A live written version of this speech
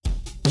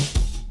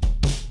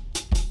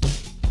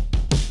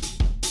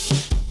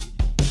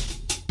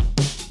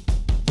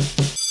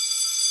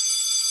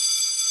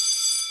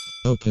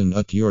Open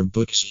up your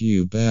books,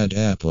 you bad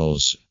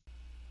apples.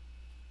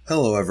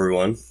 Hello,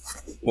 everyone.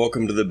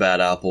 Welcome to the Bad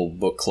Apple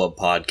Book Club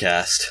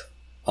podcast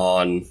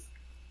on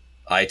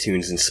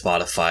iTunes and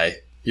Spotify.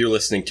 You're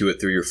listening to it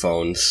through your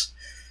phones.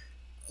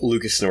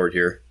 Lucas Nord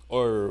here.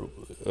 Or,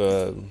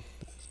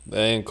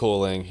 and Cole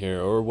Lang here,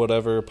 or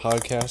whatever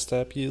podcast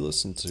app you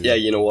listen to. Yeah,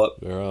 you know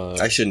what?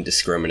 I shouldn't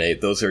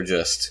discriminate. Those are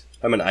just...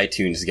 I'm an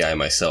iTunes guy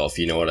myself,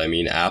 you know what I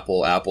mean?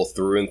 Apple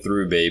through and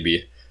through,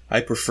 baby.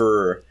 I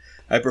prefer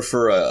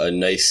a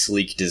nice,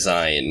 sleek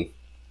design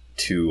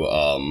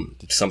to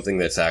something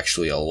that's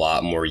actually a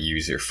lot more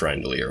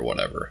user-friendly or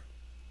whatever.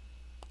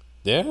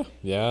 Yeah,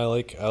 I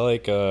like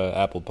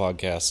Apple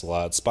Podcasts a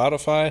lot.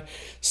 Spotify,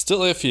 still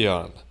iffy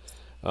on.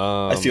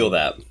 I feel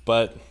that.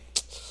 But,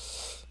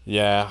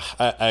 yeah,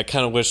 I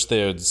kind of wish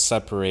they would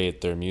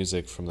separate their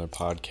music from their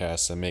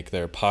podcasts and make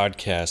their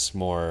podcasts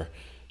more,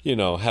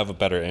 have a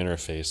better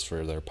interface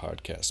for their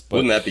podcast. But,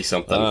 wouldn't that be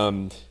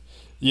something?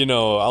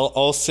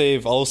 I'll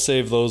save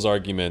those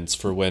arguments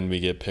for when we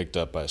get picked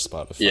up by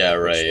Spotify. Yeah,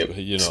 right.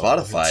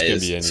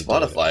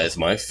 Spotify is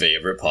my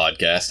favorite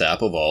podcast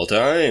app of all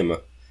time.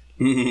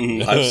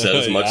 I've said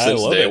as much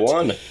since day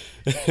one.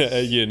 When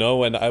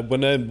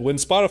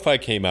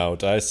Spotify came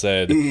out, I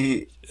said,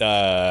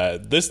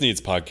 this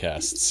needs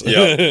podcasts.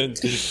 Yep.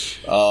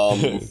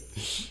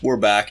 We're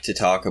back to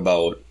talk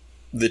about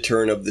The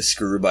Turn of the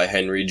Screw by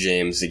Henry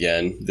James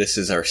again. This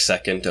is our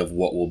second of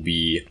what will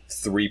be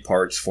 3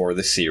 parts for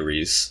the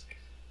series.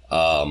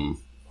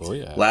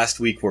 Last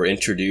week we're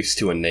introduced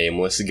to a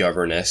nameless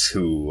governess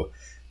who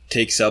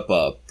takes up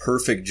a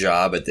perfect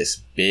job at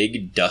this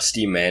big,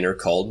 dusty manor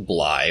called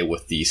Bly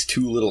with these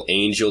 2 little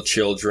angel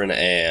children,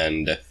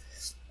 and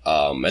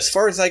as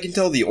far as I can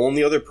tell, the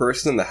only other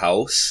person in the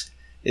house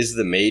is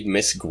the maid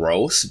Miss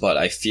Gross, but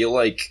I feel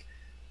like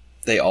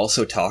they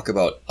also talk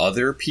about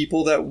other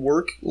people that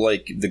work,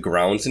 like the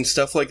grounds and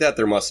stuff like that.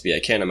 There must be. I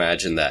can't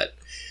imagine that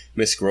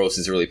Miss Gross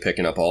is really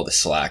picking up all the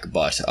slack,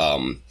 but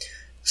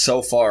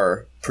so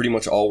far, pretty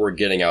much all we're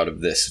getting out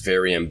of this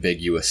very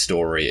ambiguous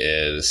story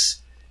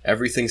is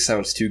everything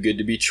sounds too good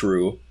to be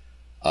true.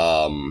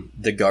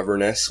 The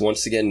governess,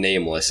 once again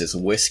nameless, is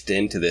whisked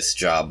into this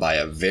job by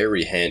a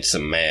very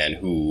handsome man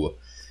who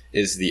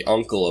is the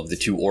uncle of the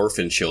 2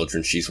 orphan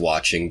children she's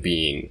watching,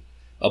 being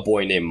a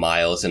boy named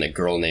Miles and a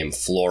girl named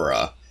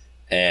Flora.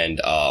 And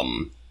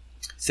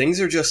things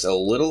are just a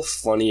little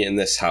funny in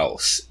this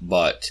house,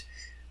 but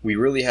we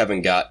really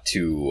haven't got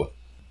to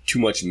too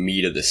much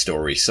meat of the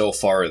story so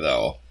far,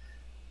 though.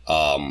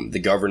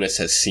 The governess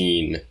has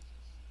seen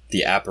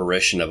the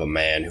apparition of a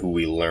man who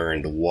we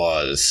learned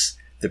was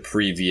the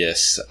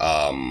previous,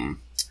 the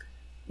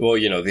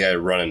guy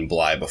running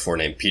Bly before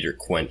named Peter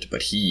Quint,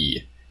 but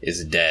he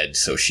is dead,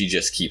 so she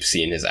just keeps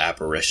seeing his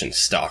apparition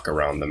stalk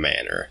around the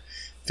manor.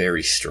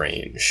 Very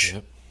strange.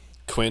 Yep.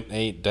 Quint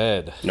ain't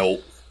dead.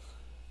 Nope.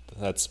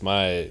 That's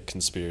my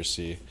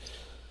conspiracy.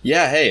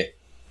 Yeah, hey.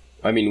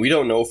 I mean, we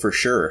don't know for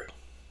sure.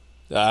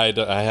 I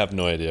have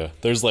no idea.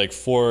 There's like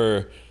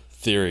 4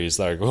 theories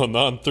that are going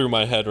on through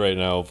my head right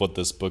now of what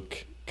this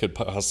book could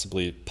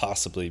possibly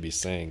be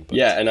saying. But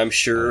yeah, and I'm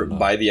sure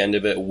by the end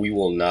of it, we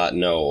will not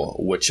know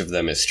which of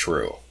them is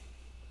true.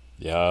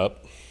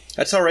 Yep.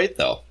 That's all right,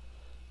 though.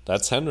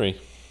 That's Henry.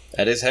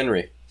 That is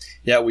Henry.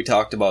 Yeah, we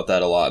talked about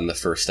that a lot in the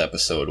first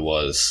episode,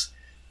 was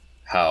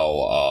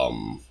how,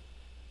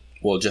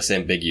 just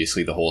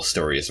ambiguously the whole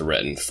story is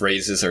written.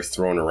 Phrases are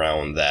thrown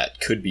around that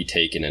could be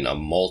taken in a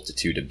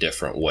multitude of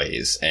different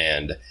ways,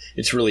 and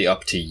it's really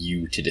up to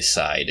you to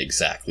decide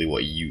exactly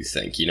what you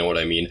think. You know what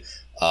I mean?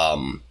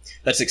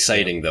 That's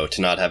exciting, though,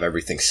 to not have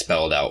everything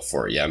spelled out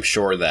for you. I'm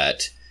sure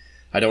that,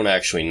 I don't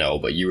actually know,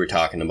 but you were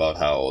talking about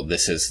how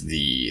this is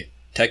the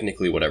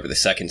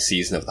second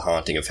season of The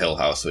Haunting of Hill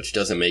House, which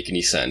doesn't make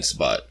any sense,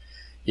 but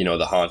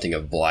The Haunting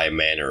of Bly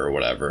Manor or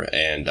whatever.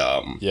 And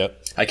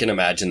I can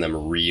imagine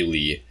them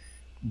really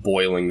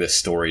boiling this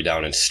story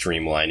down and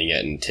streamlining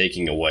it and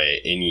taking away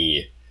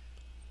any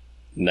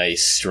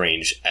nice,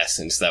 strange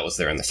essence that was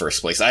there in the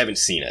first place. I haven't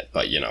seen it,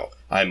 but,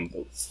 I'm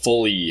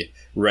fully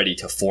ready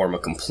to form a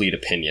complete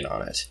opinion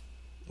on it.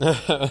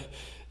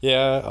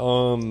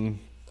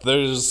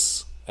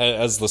 There's...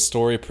 As the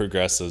story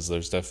progresses,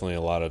 there's definitely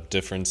a lot of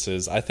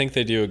differences. I think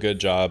they do a good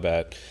job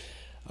at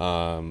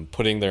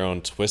putting their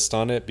own twist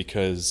on it,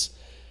 because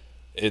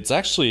it's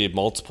actually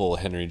multiple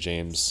Henry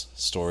James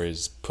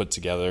stories put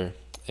together.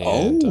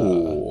 And,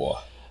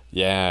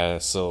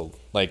 so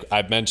like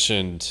I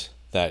mentioned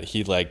that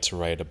he liked to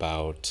write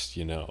about,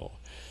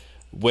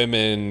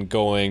 women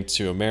going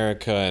to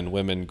America and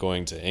women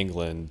going to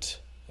England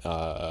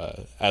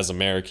as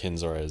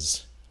Americans, or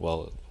as,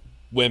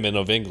 women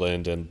of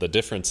England, and the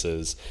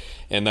differences.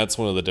 And that's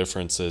one of the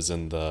differences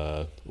in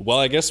I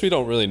guess we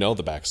don't really know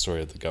the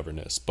backstory of the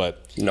governess,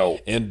 but no,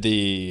 in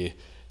the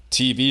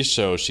TV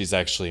show, she's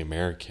actually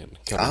American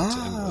coming to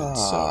England.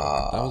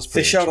 So that was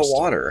pretty fish out of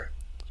water.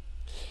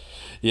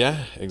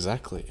 Yeah,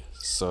 exactly.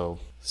 So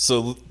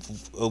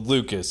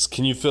Lucas,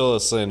 can you fill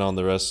us in on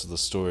the rest of the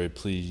story,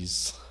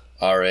 please?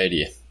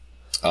 Alrighty.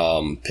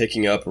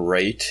 Picking up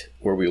right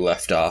where we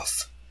left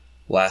off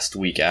last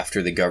week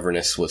after the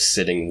governess was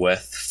sitting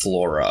with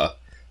Flora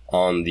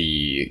on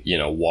the,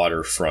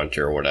 waterfront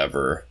or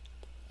whatever.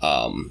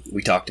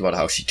 We talked about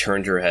how she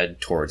turned her head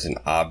towards an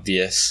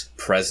obvious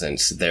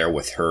presence there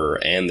with her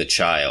and the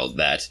child,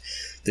 that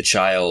the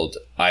child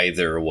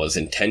either was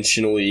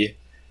intentionally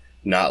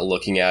not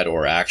looking at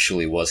or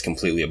actually was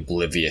completely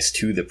oblivious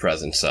to the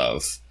presence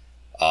of.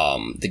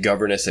 The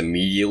governess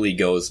immediately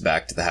goes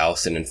back to the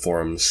house and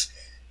informs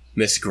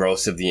Miss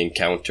Gross of the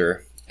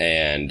encounter,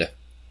 and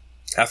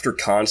after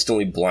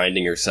constantly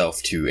blinding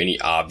herself to any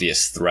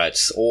obvious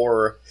threats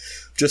or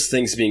just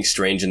things being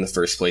strange in the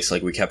first place,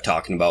 like we kept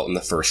talking about in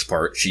the first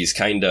part, she's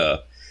kind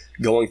of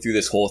going through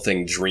this whole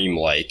thing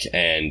dreamlike,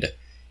 and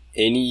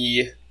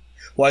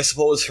I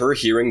suppose her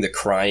hearing the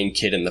crying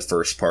kid in the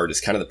first part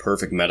is kind of the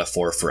perfect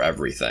metaphor for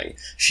everything.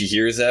 She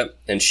hears it,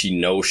 and she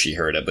knows she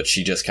heard it, but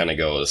she just kind of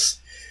goes,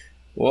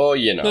 well,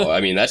 I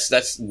mean,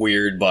 that's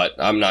weird, but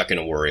I'm not going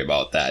to worry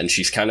about that. And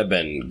she's kind of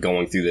been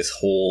going through this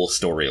whole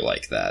story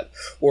like that.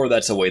 Or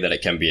that's a way that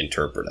it can be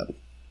interpreted.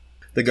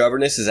 The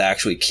governess is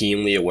actually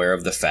keenly aware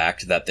of the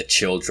fact that the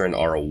children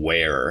are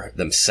aware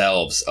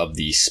themselves of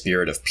the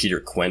spirit of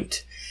Peter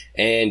Quint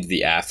and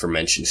the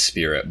aforementioned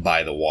spirit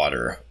by the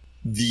water.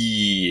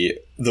 The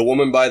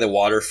woman by the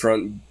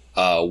waterfront,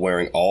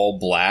 wearing all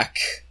black,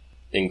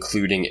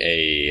 including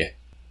a,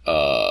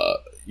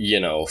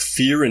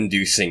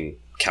 fear-inducing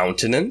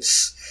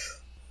countenance.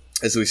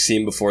 As we've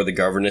seen before, the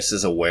governess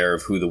is aware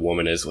of who the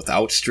woman is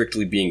without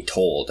strictly being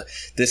told,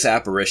 this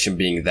apparition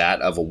being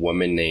that of a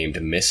woman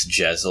named Miss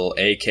Jezzel,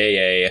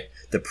 aka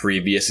the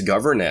previous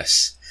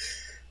governess.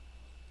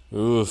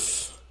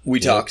 Oof. We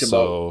talked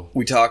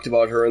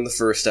about her in the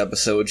first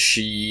episode.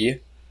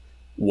 She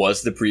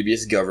was the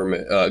previous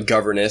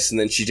governess, and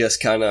then she just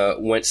kind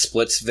of went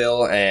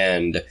Splitsville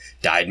and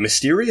died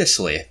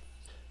mysteriously.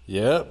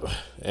 Yep,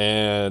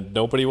 and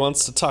nobody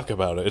wants to talk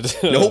about it.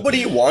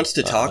 Nobody wants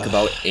to talk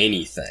about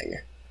anything.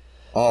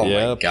 Oh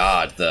my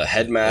god, the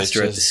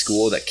headmaster at the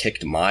school that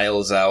kicked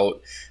Miles out.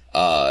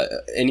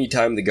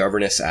 Anytime the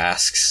governess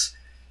asks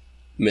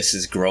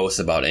Mrs. Gross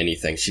about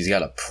anything, she's got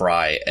to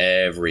pry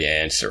every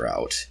answer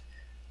out.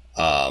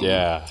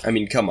 I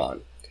mean, come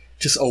on.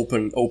 Just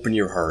open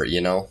your heart,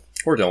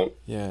 or don't.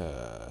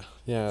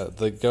 Yeah,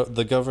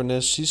 the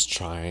governess, she's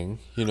trying,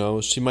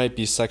 she might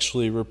be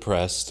sexually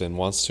repressed and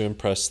wants to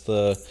impress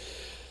the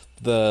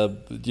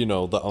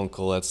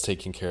uncle that's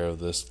taking care of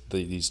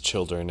these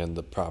children and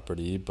the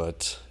property,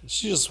 but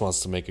she just wants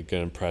to make a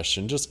good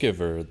impression. Just give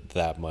her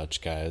that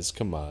much, guys.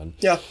 Come on.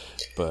 Yeah.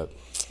 But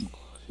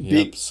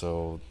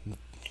so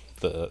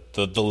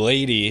the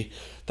lady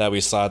that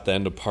we saw at the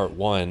end of part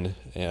 1,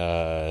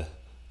 that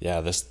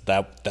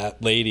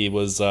lady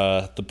was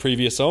the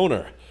previous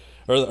owner.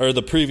 Or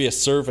the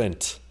previous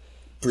servant.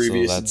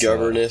 Previous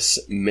governess,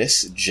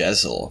 Miss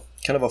Jezzel.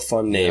 Kind of a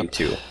fun name,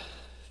 too.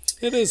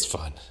 It is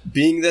fun.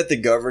 Being that the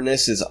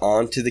governess is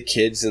on to the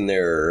kids and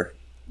they're,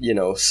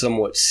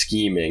 somewhat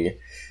scheming,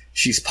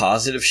 she's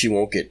positive she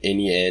won't get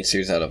any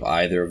answers out of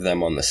either of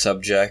them on the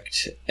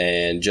subject.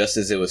 And just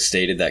as it was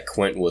stated that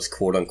Quint was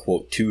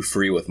quote-unquote too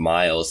free with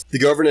Miles, the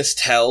governess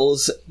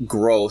tells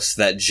Gross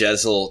that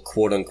Jezzel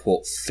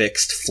quote-unquote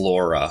fixed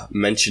Flora,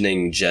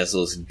 mentioning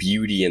Jezzel's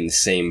beauty in the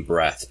same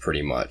breath,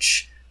 pretty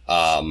much.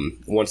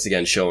 Once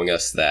again showing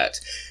us that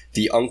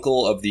the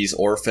uncle of these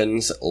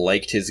orphans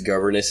liked his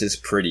governesses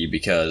pretty,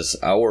 because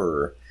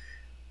our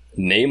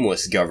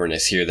nameless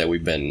governess here that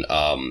we've been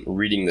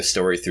reading the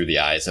story through the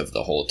eyes of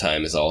the whole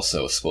time is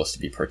also supposed to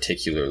be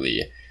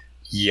particularly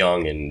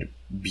young and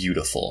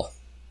beautiful.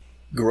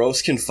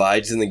 Gross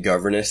confides in the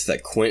governess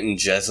that Quint and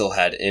Jezzel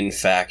had in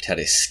fact had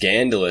a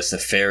scandalous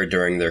affair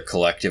during their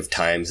collective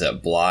times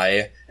at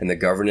Bly, and the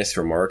governess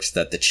remarks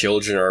that the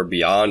children are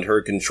beyond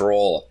her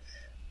control.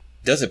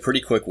 Does a pretty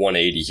quick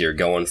 180 here,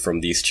 going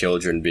from these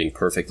children being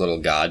perfect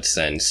little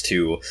godsends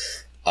to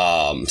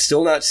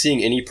still not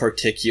seeing any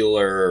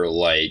particular,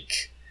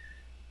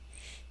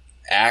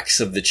 acts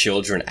of the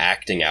children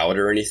acting out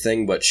or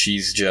anything, but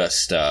she's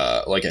just,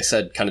 like I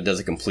said, kind of does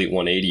a complete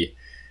 180.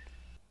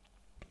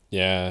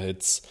 Yeah,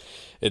 it's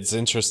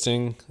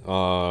interesting,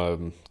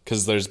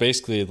 because there's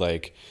basically,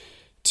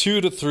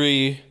 2 to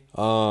 3,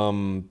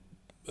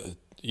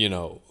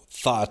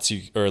 thoughts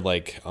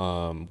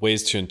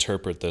ways to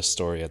interpret this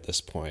story at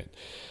this point.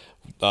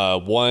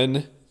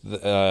 One,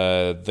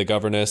 the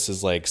governess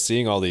is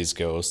seeing all these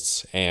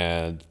ghosts,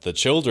 and the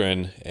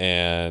children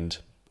and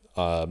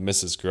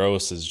Mrs.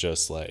 Gross is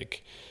just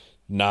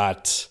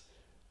not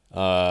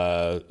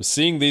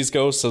seeing these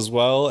ghosts as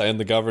well, and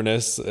the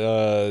governess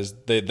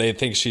they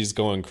think she's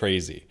going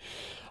crazy.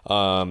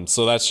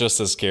 So that's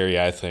just as scary,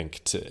 I think,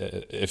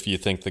 if you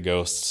think the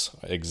ghosts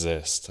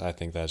exist. I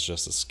think that's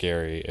just as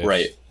scary if,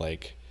 right.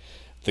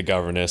 The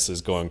governess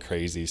is going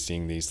crazy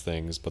seeing these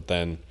things, but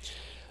then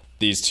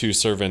these 2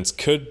 servants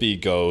could be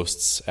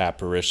ghosts,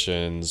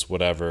 apparitions,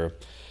 whatever,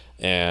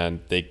 and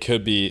they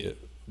could be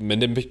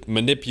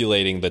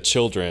manipulating the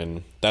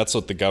children. That's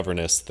what the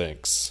governess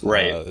thinks.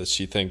 Right.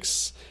 She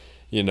thinks,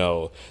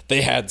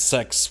 they had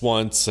sex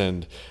once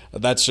and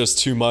that's just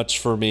too much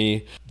for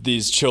me.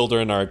 These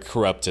children are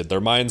corrupted.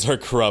 Their minds are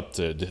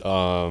corrupted.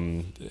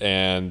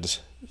 And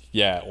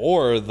yeah,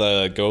 or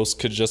the ghost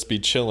could just be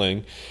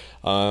chilling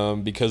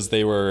because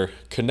they were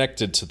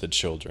connected to the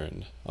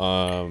children.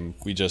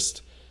 We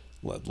just,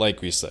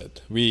 like we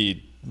said,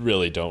 we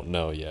really don't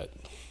know yet.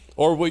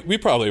 Or we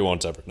probably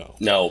won't ever know.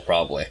 No,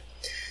 probably.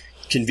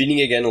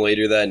 Convening again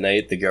later that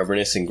night, the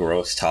governess and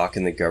Gross talk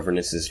in the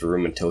governess's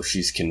room until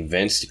she's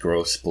convinced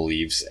Gross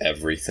believes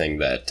everything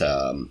that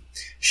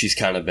she's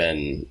kind of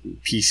been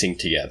piecing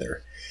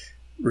together.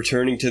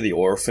 Returning to the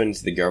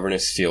orphans, the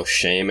governess feels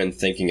shame in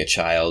thinking a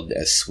child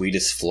as sweet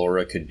as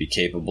Flora could be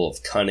capable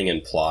of cunning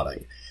and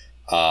plotting.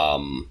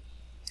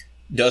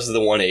 Does the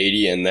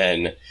 180 and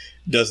then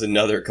does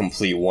another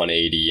complete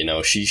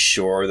 180. She's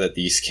sure that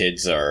these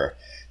kids are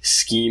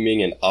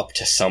scheming and up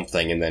to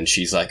something, and then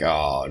she's like,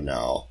 oh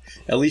no,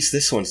 at least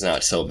this one's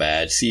not so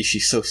bad. See,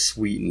 she's so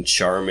sweet and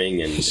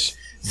charming and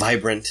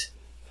vibrant.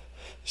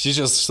 She's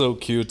just so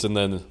cute. And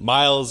then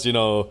Miles,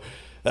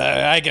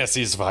 I guess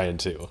he's fine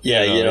too.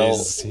 Yeah,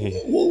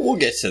 we'll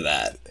get to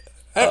that.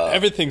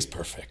 Everything's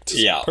perfect.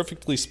 Yeah.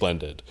 Perfectly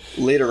splendid.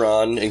 Later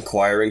on,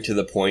 inquiring to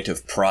the point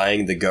of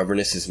prying, the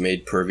governess is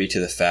made privy to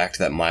the fact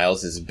that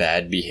Miles's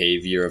bad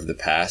behavior of the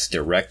past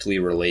directly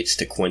relates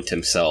to Quint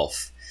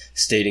himself,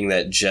 stating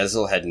that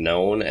Jezzel had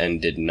known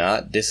and did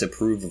not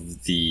disapprove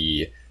of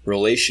the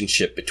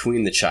relationship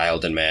between the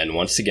child and man.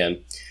 Once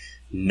again,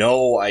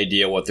 no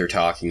idea what they're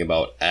talking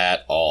about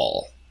at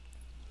all.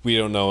 We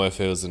don't know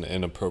if it was an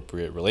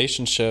inappropriate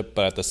relationship,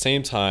 but at the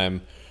same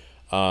time,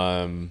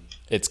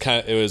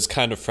 it was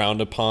kind of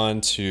frowned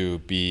upon to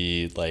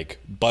be like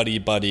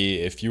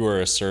buddy if you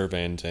were a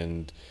servant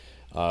and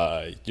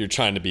you're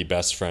trying to be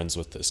best friends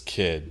with this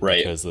kid, right?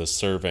 Because the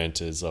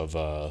servant is of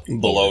a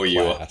below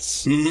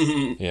class.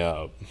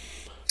 Yeah.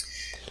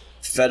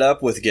 Fed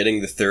up with getting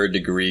the third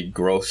degree,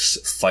 Gross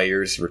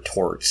fires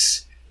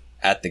retorts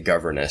at the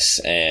governess,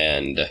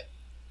 and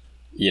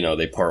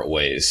they part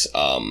ways.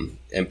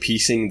 And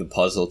piecing the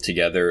puzzle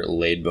together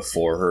laid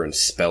before her and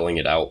spelling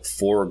it out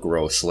for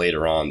Gross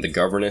later on, the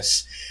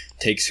governess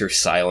takes her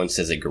silence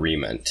as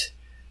agreement.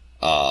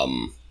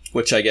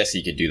 Which I guess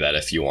you could do that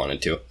if you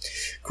wanted to.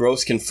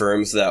 Gross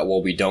confirms that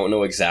while we don't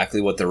know exactly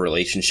what the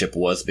relationship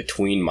was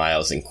between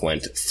Miles and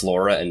Quint,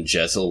 Flora and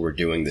Jezzel were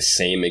doing the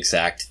same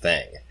exact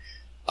thing.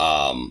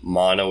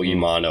 Mano y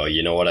mano,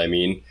 you know what I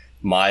mean?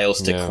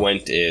 Miles to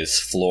Quint is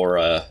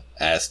Flora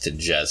as to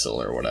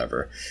Jezzel or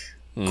whatever.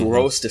 Mm-hmm.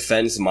 Gross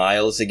defends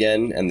Miles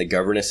again, and the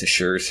governess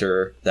assures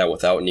her that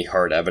without any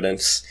hard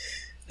evidence,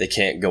 they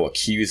can't go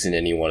accusing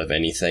anyone of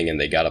anything, and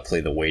they gotta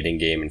play the waiting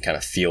game and kind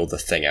of feel the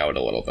thing out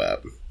a little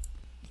bit.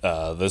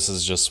 This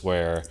is just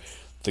where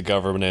the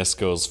governess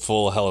goes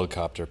full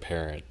helicopter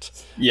parent.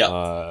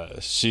 Yeah.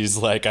 She's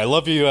like, I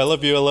love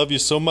you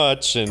so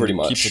much, and pretty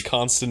much keeps a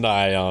constant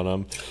eye on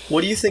him.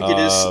 What do you think it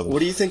is? What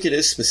do you think it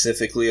is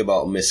specifically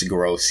about Miss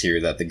Gross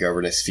here that the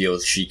governess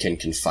feels she can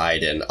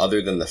confide in,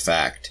 other than the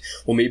fact,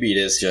 well, maybe it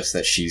is just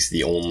that she's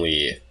the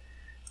only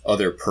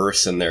other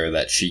person there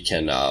that she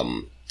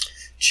can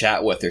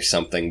chat with or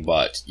something,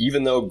 but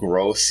even though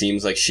Gross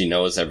seems like she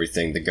knows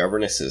everything, the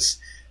governess is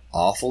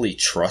awfully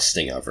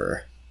trusting of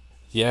her.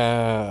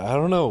 Yeah, I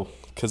don't know,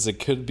 because it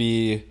could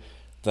be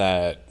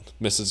that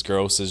Mrs.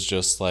 Gross is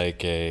just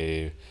like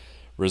a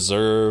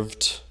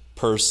reserved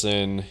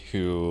person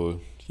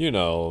who,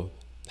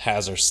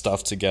 has her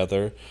stuff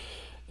together,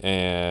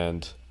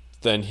 and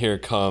then here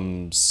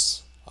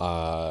comes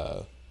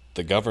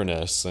the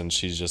governess, and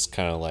she's just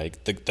kind of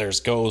like, there's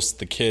ghosts,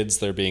 the kids,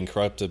 they're being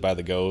corrupted by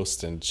the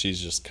ghost, and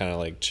she's just kind of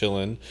like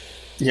chilling.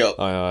 Yep.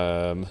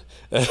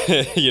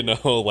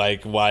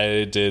 Like,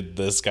 why did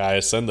this guy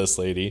send this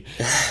lady?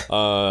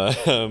 Or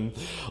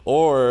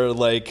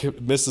like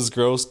Mrs.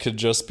 Gross could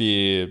just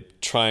be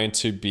trying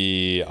to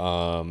be,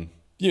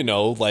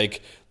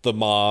 like the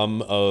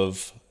mom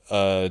of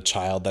a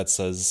child that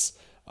says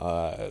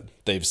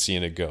they've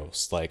seen a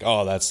ghost. Like,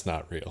 oh, that's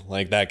not real.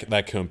 Like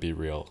that couldn't be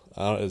real.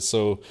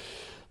 So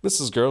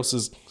Mrs.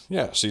 Gross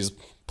she's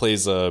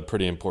plays a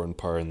pretty important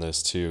part in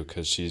this too,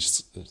 because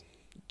she's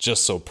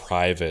just so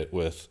private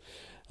with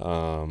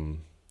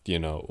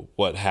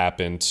what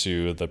happened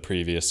to the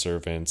previous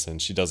servants, and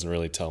she doesn't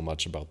really tell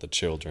much about the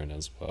children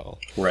as well.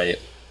 Right.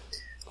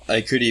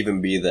 It could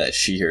even be that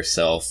she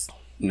herself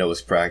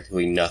knows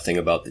practically nothing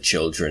about the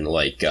children.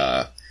 Like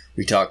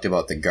we talked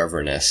about the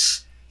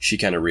governess, she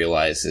kind of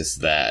realizes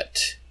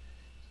that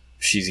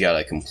she's got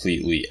a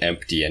completely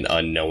empty and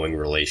unknowing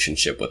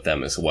relationship with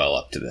them as well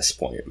up to this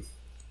point.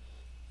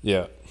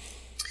 Yeah.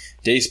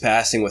 Days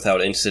passing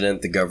without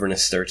incident, the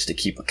governess starts to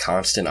keep a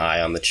constant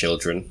eye on the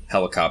children,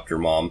 helicopter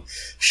mom,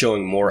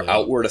 showing more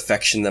outward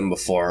affection than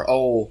before.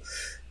 Oh,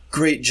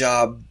 great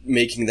job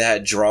making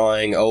that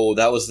drawing. Oh,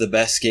 that was the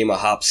best game of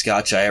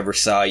hopscotch I ever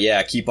saw.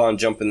 Yeah, keep on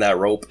jumping that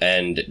rope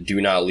and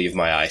do not leave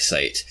my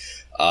eyesight.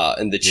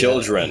 And the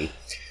children,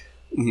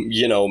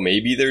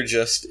 maybe they're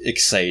just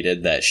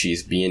excited that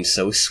she's being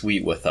so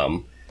sweet with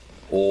them.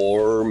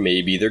 Or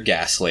maybe they're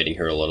gaslighting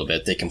her a little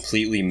bit. They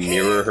completely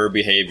mirror her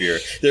behavior.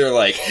 They're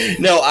like,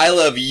 no, I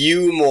love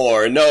you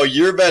more. No,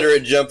 you're better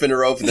at jumping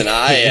rope than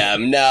I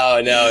am. No.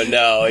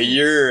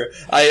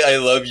 I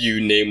love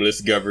you, nameless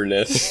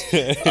governess.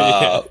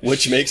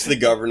 Which makes the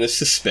governess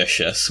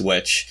suspicious,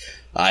 which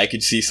I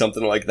could see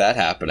something like that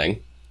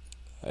happening.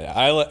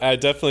 I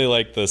definitely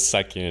like the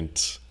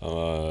second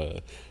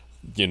way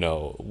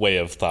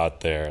of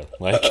thought there.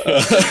 Like,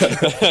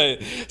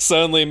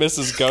 suddenly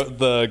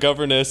the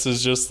governess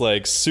is just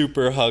like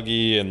super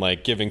huggy and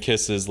like giving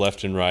kisses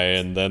left and right,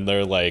 and then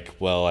they're like,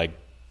 well, I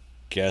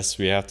guess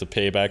we have to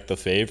pay back the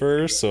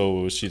favor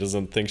so she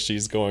doesn't think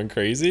she's going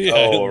crazy.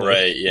 Oh,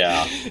 right,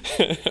 yeah.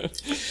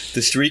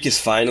 The streak is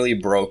finally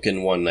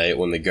broken one night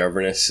when the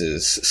governess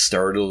is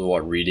startled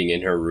while reading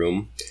in her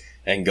room,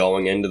 and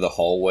going into the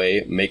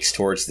hallway makes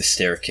towards the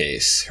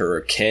staircase,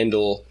 her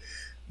candle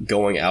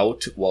going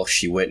out while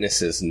she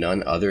witnesses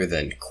none other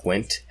than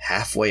Quint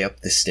halfway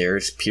up the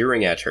stairs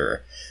peering at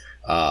her.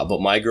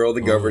 But my girl,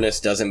 the governess,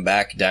 doesn't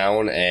back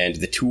down, and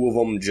the two of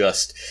them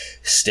just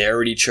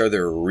stare at each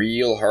other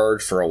real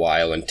hard for a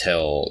while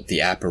until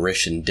the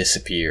apparition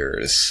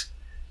disappears.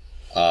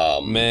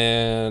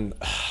 Man,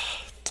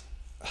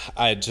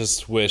 I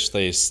just wish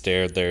they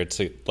stared there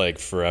to like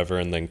forever,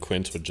 and then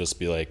Quint would just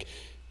be like,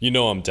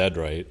 I'm dead,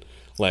 right?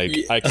 Like,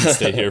 I can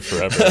stay here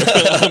forever.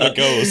 I'm a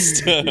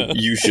ghost.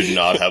 You should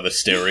not have a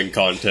staring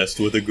contest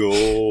with a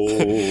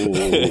ghost.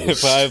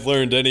 If I've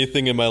learned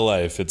anything in my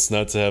life, it's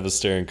not to have a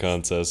staring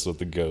contest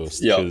with a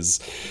ghost. Because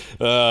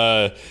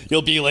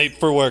you'll be late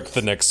for work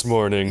the next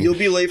morning.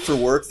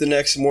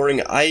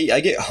 I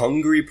get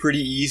hungry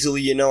pretty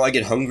easily, I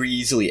get hungry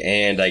easily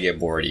and I get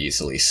bored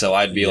easily. So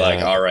I'd be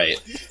like, all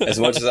right, as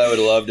much as I would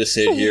love to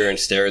sit here and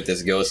stare at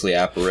this ghostly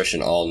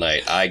apparition all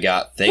night, I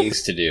got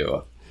things to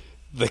do.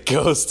 The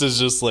ghost is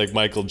just like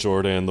Michael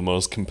Jordan, the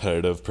most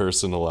competitive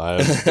person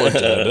alive or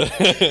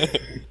dead.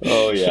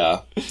 Oh,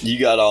 yeah. You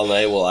got all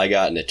night, well, I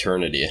got an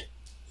eternity.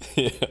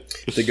 Yeah.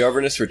 The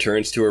governess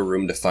returns to her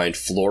room to find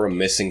Flora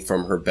missing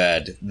from her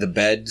bed. The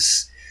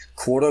bed's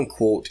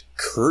quote-unquote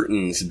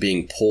curtains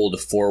being pulled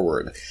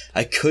forward.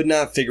 I could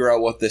not figure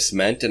out what this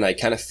meant, and I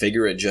kind of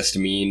figure it just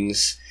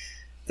means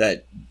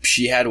that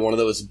she had one of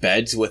those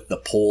beds with the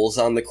poles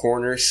on the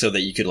corner so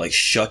that you could, like,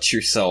 shut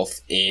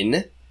yourself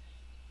in.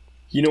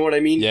 You know what I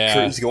mean? Yeah.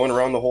 Curtains going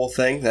around the whole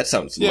thing? That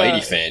sounds mighty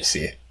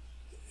fancy.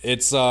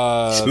 It's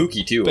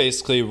spooky too.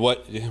 Basically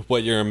what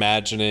you're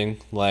imagining,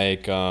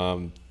 like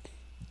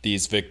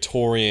these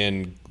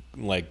Victorian,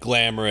 like,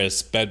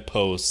 glamorous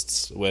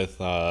bedposts with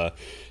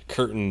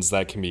curtains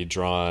that can be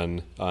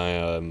drawn.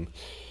 And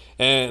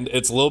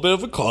it's a little bit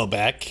of a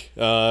callback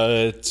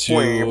to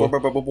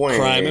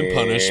Crime and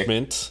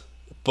Punishment.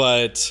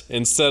 But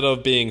instead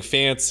of being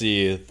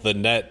fancy, the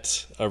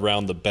net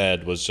around the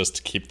bed was just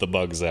to keep the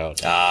bugs out.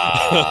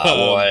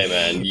 Boy,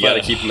 man. You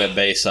gotta keep them at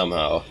bay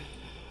somehow.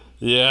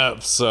 Yeah,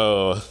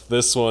 so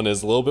this one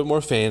is a little bit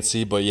more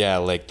fancy, but yeah,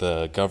 like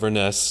the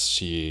governess,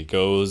 she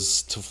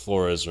goes to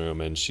Flora's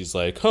room and she's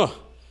like,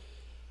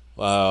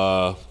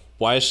 why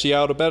is she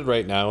out of bed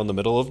right now in the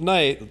middle of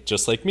night,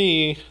 just like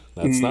me?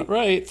 That's not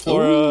right,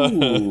 Flora.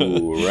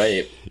 Ooh,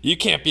 right. You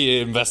can't be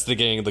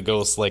investigating the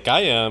ghosts like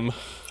I am.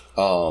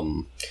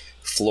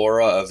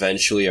 Flora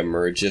eventually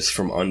emerges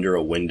from under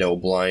a window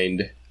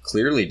blind,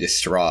 clearly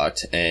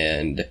distraught,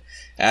 and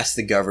asks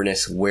the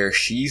governess where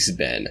she's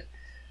been.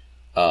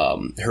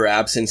 Her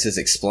absence is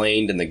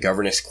explained, and the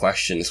governess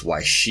questions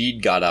why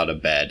she'd got out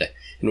of bed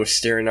and was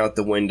staring out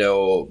the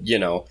window.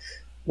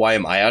 Why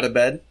am I out of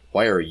bed?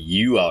 Why are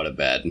you out of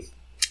bed?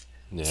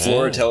 Yeah.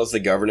 Flora tells the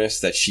governess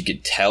that she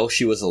could tell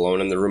she was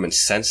alone in the room and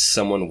sensed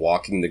someone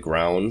walking the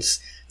grounds,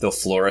 though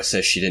Flora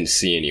says she didn't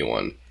see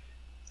anyone.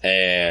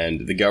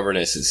 And the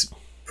governess is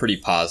pretty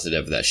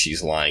positive that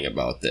she's lying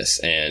about this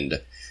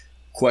and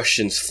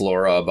questions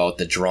Flora about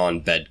the drawn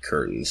bed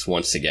curtains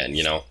once again,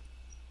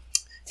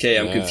 Okay,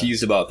 I'm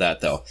confused about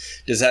that, though.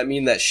 Does that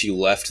mean that she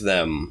left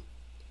them...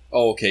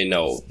 Oh, okay,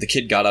 no. The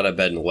kid got out of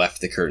bed and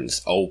left the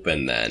curtains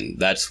open then.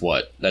 That's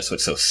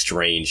what's so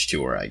strange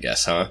to her, I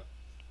guess, huh?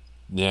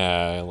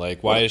 Yeah,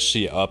 like, why is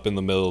she up in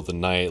the middle of the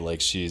night?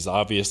 Like, she's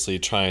obviously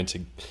trying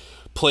to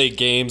play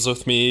games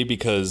with me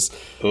because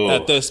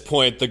at this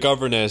point the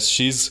governess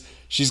she's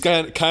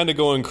kind of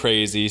going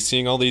crazy,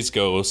 seeing all these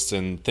ghosts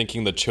and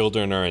thinking the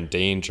children are in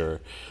danger,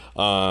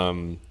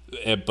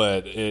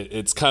 but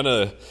it's kind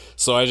of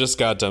so I just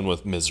got done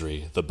with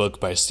Misery, the book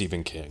by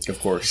Stephen King,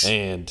 of course,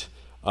 and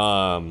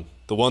the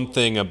one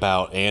thing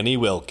about Annie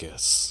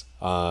Wilkes,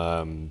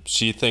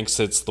 she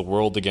thinks it's the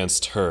world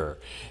against her,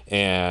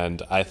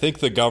 and I think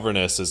the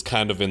governess is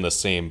kind of in the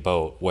same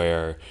boat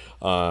where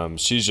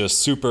she's just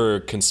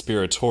super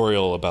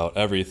conspiratorial about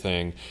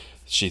everything.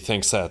 She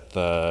thinks that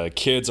the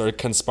kids are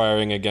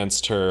conspiring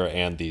against her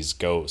and these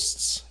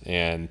ghosts,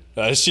 and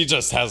she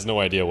just has no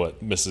idea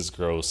what Mrs.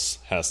 Gross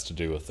has to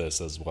do with this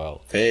as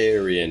well.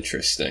 Very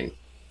interesting.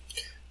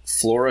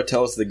 Flora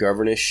tells the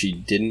governess she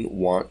didn't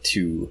want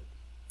to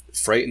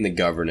frighten the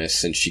governess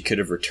since she could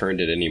have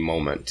returned at any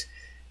moment.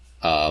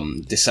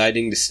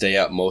 Deciding to stay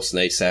up most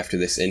nights after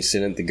this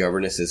incident, the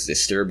governess is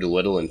disturbed a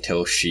little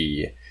until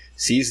she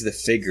sees the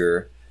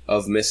figure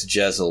of Miss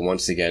Jezzel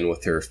once again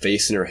with her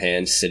face in her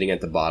hands sitting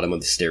at the bottom of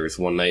the stairs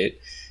one night,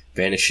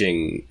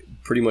 vanishing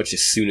pretty much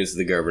as soon as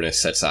the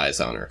governess sets eyes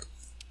on her.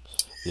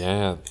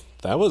 Yeah,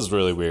 that was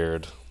really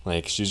weird.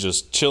 Like, she's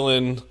just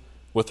chilling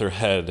with her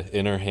head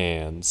in her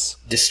hands.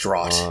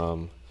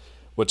 Distraught.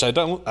 Which I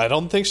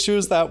don't think she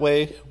was that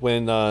way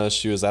when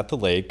she was at the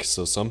lake,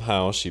 so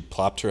somehow she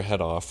plopped her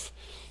head off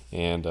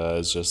and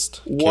is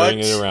just carrying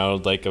it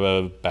around like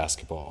a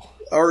basketball.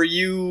 Are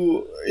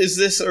you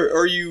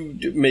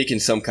making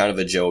some kind of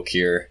a joke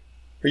here?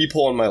 Are you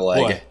pulling my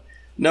leg? What?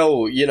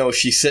 No,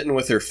 she's sitting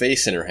with her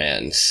face in her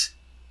hands.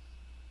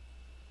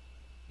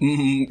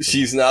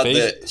 She's not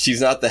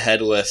the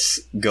headless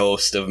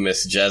ghost of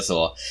Miss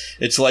Jezzel.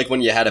 It's like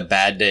when you had a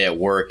bad day at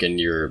work and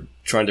you're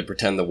trying to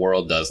pretend the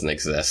world doesn't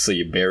exist, so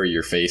you bury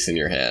your face in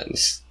your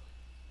hands.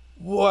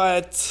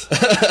 What?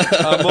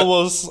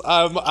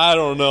 I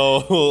don't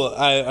know.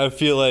 I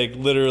feel like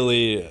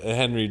literally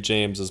Henry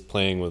James is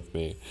playing with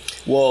me.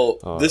 Well,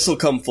 this will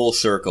come full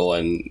circle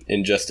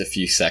in just a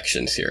few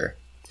sections here.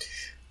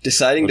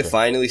 Deciding to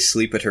finally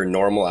sleep at her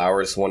normal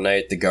hours one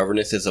night, the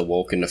governess is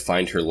awoken to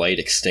find her light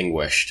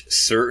extinguished,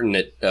 certain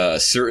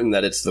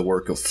that it's the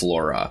work of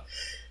Flora.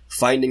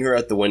 Finding her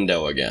at the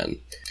window again.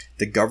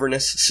 The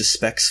governess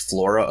suspects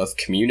Flora of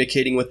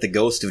communicating with the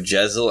ghost of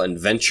Jezzel and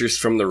ventures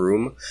from the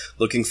room,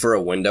 looking for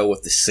a window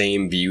with the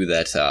same view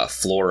that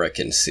Flora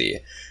can see.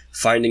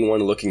 Finding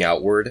one looking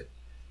outward,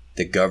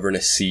 the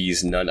governess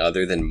sees none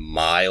other than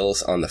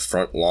Miles on the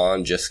front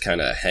lawn, just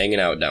kind of hanging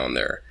out down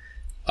there.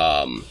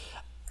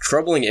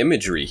 Troubling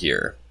imagery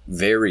here.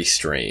 Very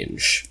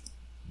strange.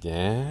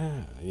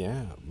 Yeah.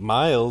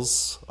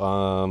 Miles,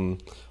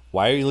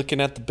 why are you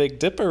looking at the Big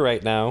Dipper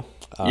right now?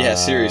 Yeah,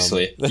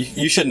 seriously.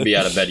 You shouldn't be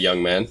out of bed,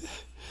 young man.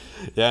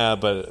 Yeah,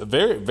 but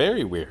very,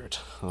 very weird.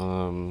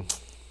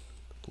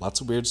 Lots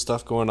of weird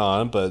stuff going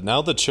on, but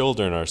now the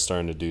children are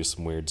starting to do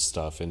some weird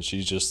stuff, and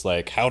she's just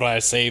like, how do I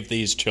save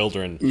these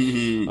children?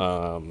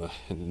 Mm-hmm.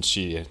 And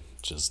she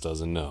just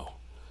doesn't know.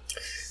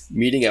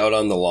 Meeting out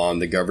on the lawn,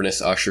 the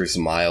governess ushers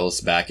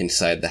Miles back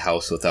inside the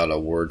house without a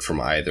word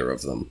from either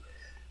of them.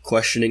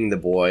 Questioning the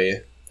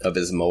boy of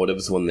his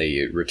motives when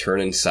they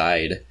return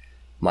inside,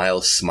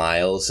 Miles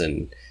smiles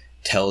and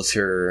tells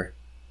her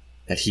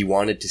that he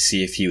wanted to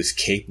see if he was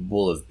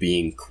capable of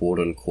being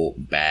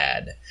quote-unquote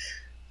bad.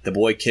 The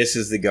boy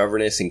kisses the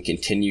governess and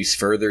continues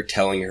further,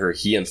 telling her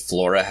he and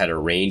Flora had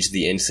arranged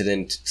the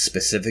incident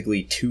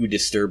specifically to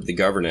disturb the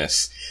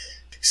governess,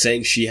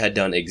 saying she had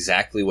done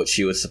exactly what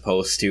she was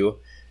supposed to,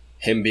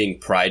 him being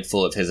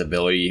prideful of his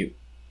ability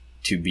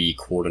to be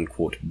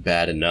quote-unquote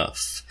bad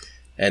enough.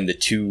 And the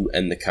two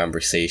end the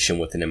conversation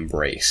with an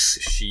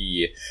embrace.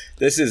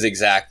 This is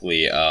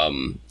exactly,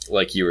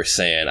 like you were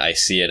saying, I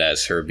see it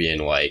as her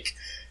being like,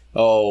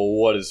 oh,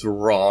 what is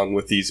wrong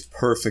with these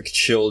perfect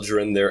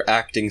children? They're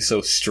acting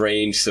so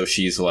strange. So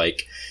she's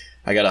like,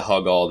 I gotta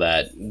hug all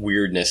that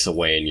weirdness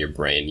away in your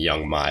brain,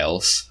 young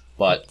Miles.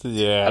 But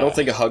yeah. I don't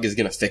think a hug is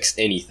gonna fix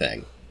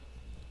anything.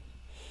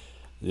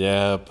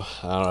 Yep,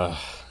 I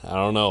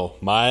don't know.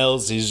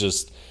 Miles,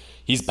 he's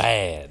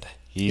bad.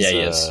 He's he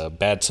is.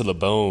 Bad to the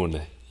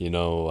bone, you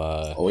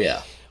know. Oh,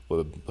 yeah.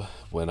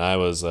 When I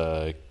was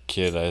a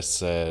kid, I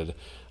said,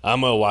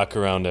 I'm going to walk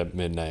around at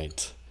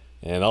midnight,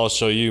 and I'll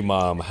show you,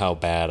 Mom, how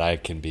bad I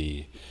can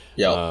be.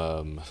 Yep.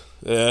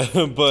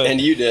 But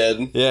and you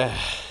did. Yeah.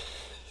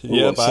 Ooh,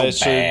 yep, so I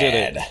sure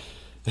bad.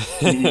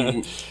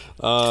 did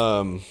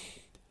it.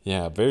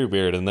 Yeah, very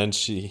weird. And then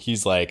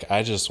he's like,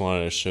 I just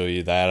wanted to show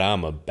you that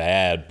I'm a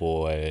bad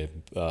boy,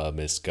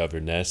 Miss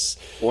Governess.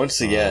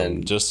 Once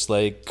again. Just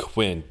like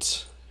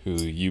Quint, who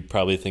you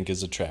probably think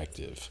is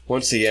attractive.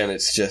 Once again,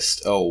 it's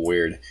just,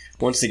 weird.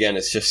 Once again,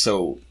 it's just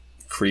so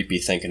creepy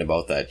thinking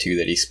about that, too,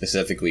 that he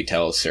specifically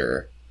tells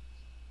her,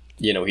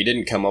 he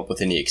didn't come up with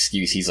any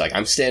excuse. He's like,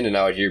 I'm standing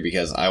out here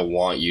because I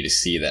want you to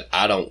see that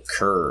I don't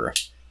care.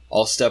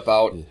 I'll step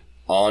out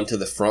onto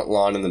the front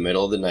lawn in the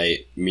middle of the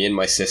night. Me and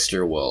my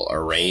sister will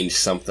arrange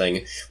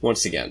something.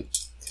 Once again,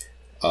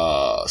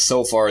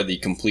 so far the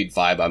complete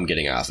vibe I'm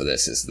getting off of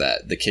this is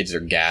that the kids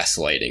are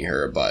gaslighting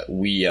her, but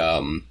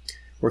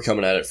we're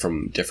coming at it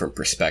from different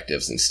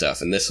perspectives and stuff,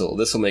 and this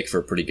will make for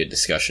a pretty good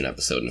discussion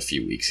episode in a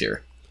few weeks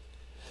here.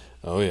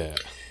 Oh yeah.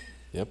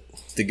 Yep.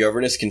 The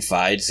governess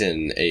confides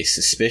in a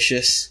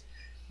suspicious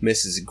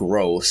Mrs.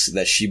 Gross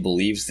that she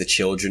believes the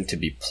children to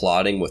be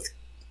plotting with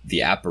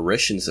the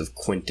apparitions of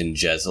Quentin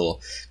Jezzel,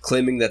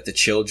 claiming that the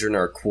children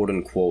are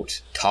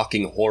quote-unquote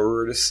talking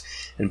horrors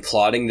and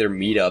plotting their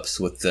meetups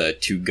with the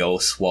two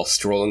ghosts while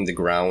strolling the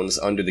grounds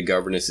under the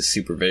governess's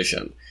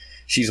supervision.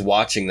 She's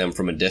watching them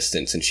from a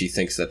distance and she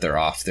thinks that they're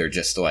off. They're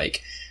just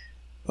like,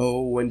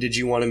 oh, when did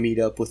you want to meet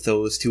up with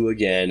those two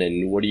again?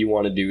 And what do you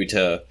want to do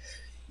to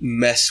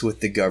mess with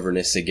the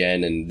governess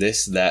again? And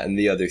this, that, and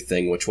the other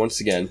thing, which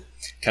once again,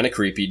 kind of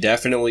creepy.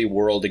 Definitely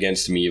World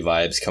Against Me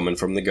vibes coming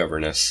from the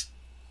governess.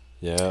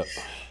 Yeah.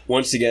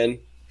 Once again,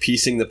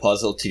 Piecing the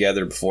puzzle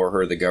together before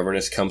her, the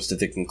governess comes to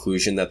the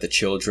conclusion that the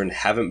children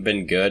haven't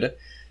been good,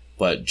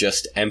 but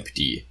just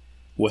empty,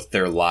 with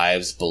their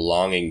lives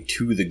belonging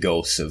to the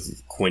ghosts of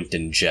Quint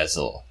and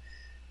Jezzel.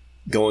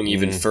 Going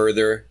even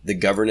further, the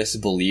governess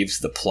believes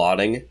the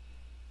plotting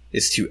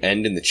is to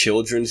end in the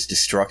children's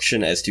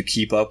destruction as to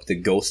keep up the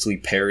ghostly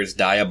pair's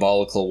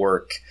diabolical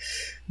work.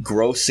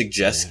 Gross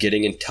suggests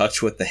getting in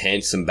touch with the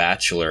handsome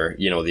bachelor,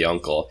 the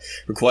uncle,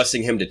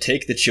 requesting him to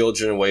take the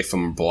children away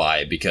from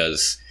Bly,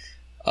 because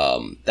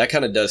that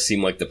kind of does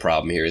seem like the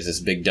problem here, is this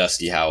big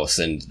dusty house,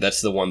 and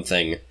that's the one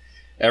thing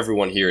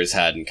everyone here has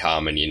had in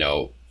common,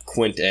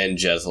 Quint and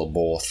Jezzel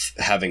both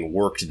having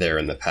worked there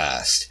in the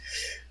past.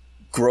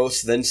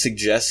 Gross then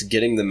suggests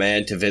getting the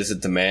man to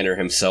visit the manor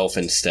himself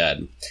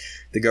instead.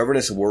 The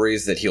governess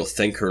worries that he'll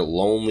think her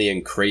lonely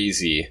and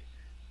crazy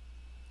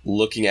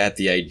looking at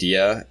the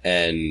idea,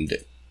 and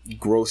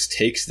Gross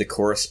takes the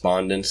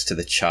correspondence to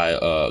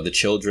the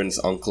children's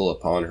uncle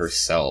upon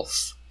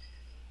herself.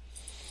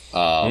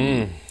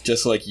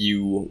 Just like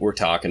you were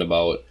talking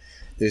about,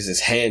 there's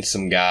this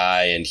handsome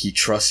guy, and he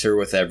trusts her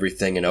with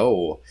everything, and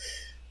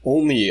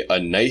only a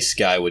nice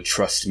guy would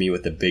trust me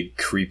with a big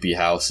creepy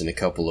house and a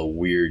couple of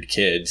weird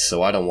kids,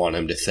 so I don't want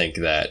him to think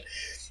that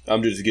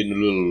I'm just getting a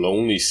little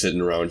lonely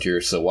sitting around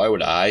here, so why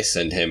would I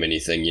send him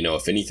anything?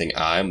 If anything,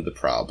 I'm the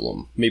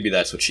problem. Maybe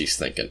that's what she's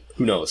thinking.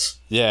 Who knows?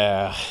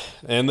 Yeah,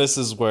 and this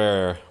is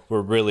where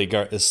we're really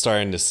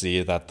starting to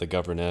see that the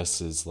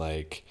governess is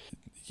like,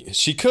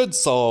 she could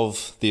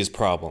solve these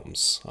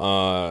problems.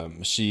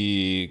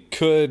 She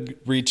could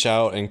reach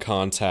out and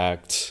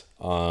contact,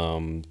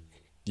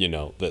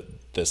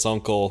 this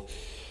uncle,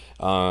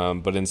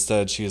 but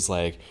instead she's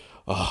like,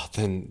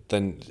 then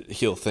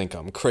he'll think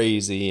I'm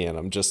crazy,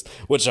 and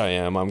which I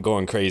am. I'm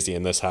going crazy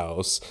in this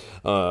house,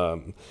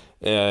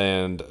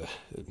 and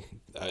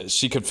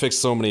she could fix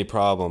so many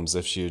problems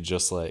if she would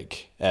just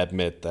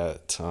admit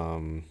that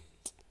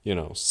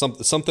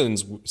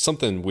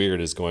something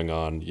weird is going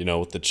on,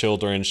 with the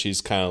children.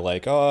 She's kind of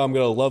like, I'm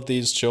gonna love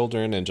these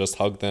children and just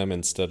hug them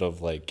instead of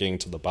getting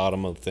to the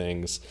bottom of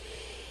things.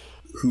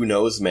 Who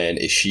knows, man?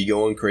 Is she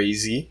going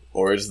crazy,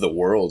 or is the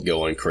world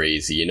going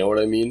crazy? You know what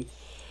I mean?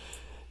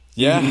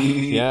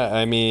 Yeah.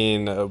 I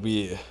mean,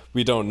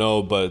 we don't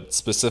know, but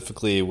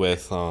specifically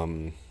with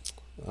the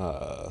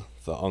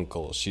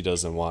uncle, she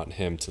doesn't want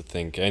him to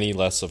think any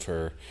less of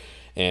her.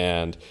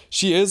 And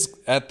she is,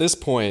 at this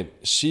point,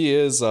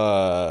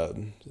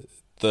 the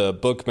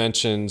book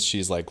mentions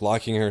she's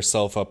locking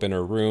herself up in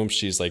her room.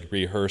 She's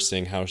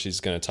rehearsing how she's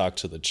going to talk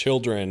to the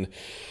children.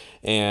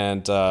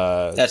 And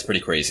that's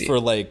pretty crazy.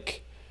 For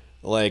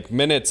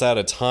minutes at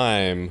a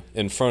time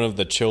in front of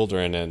the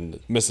children, and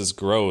Mrs.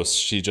 Gross,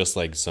 she just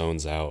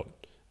zones out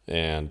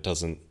and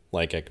doesn't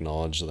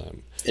acknowledge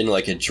them. In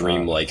a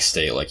dream-like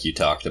state, like you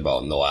talked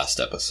about in the last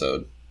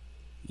episode.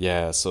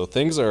 Yeah, so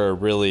things are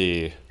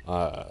really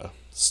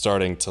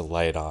starting to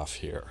light off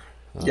here.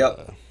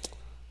 Yep.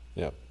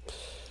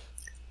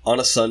 On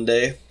a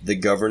Sunday, the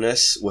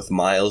governess, with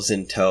Miles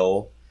in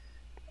tow,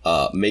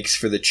 makes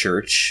for the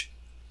church.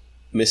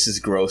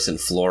 Mrs. Gross and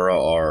Flora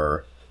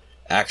are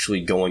actually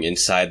going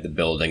inside the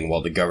building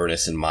while the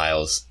governess and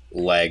Miles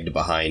lagged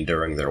behind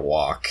during their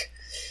walk.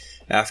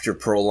 After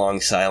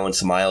prolonged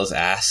silence, Miles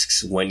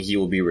asks when he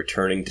will be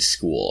returning to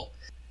school.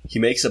 He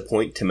makes a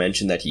point to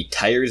mention that he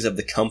tires of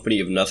the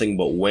company of nothing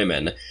but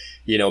women,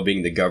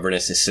 being the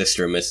governess, his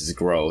sister, Mrs.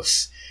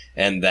 Gross,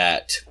 and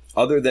that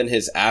other than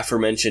his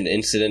aforementioned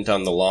incident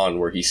on the lawn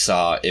where he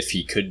saw if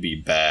he could be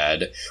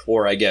bad,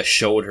 or I guess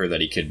showed her that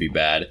he could be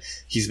bad,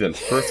 he's been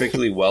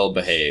perfectly well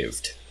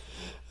behaved.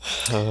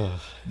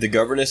 The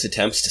governess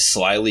attempts to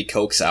slyly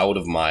coax out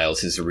of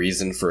Miles his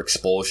reason for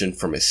expulsion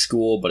from his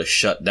school, but is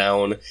shut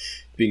down,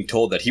 being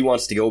told that he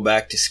wants to go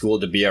back to school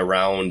to be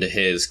around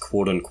his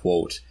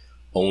quote-unquote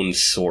own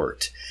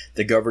sort.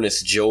 The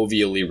governess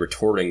jovially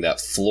retorting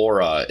that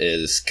Flora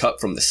is cut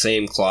from the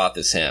same cloth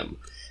as him,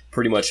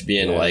 pretty much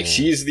being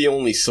she's the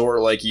only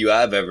sort like you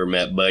I've ever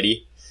met,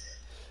 buddy.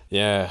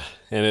 Yeah,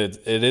 and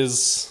it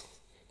is...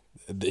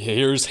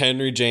 Here's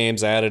Henry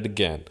James at it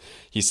again.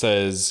 He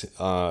says,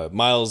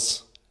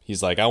 Miles...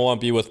 He's like, I want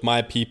to be with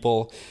my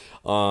people.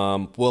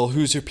 Well,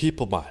 who's your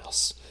people,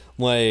 Miles?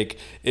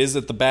 Is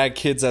it the bad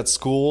kids at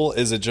school?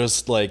 Is it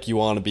just you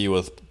want to be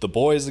with the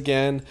boys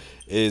again?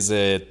 Is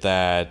it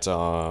that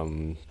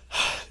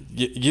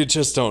you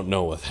just don't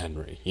know with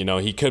Henry?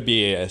 He could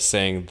be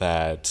saying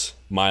that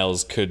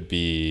Miles could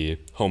be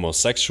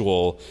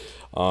homosexual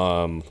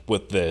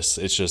with this.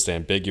 It's just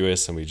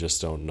ambiguous, and we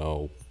just don't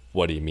know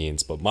what he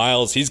means. But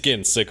Miles, he's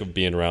getting sick of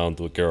being around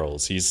with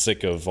girls. He's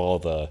sick of all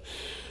the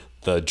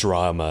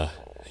drama,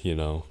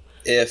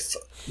 If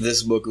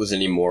this book was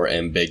any more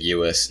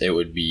ambiguous, it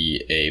would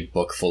be a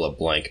book full of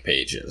blank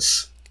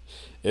pages.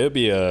 It would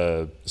be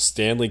a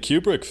Stanley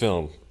Kubrick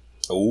film.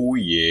 Oh,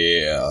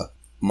 yeah.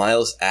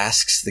 Miles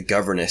asks the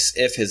governess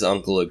if his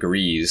uncle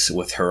agrees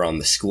with her on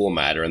the school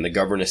matter, and the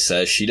governess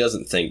says she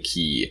doesn't think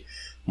he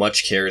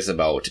much cares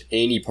about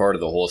any part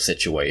of the whole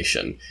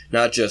situation.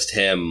 Not just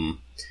him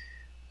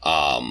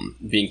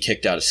being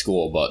kicked out of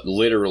school. But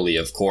literally,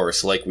 of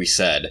course, like we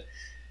said,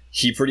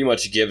 he pretty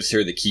much gives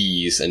her the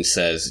keys and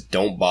says,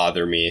 don't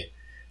bother me.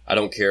 I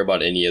don't care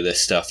about any of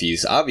this stuff.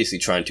 He's obviously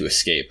trying to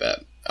escape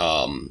it.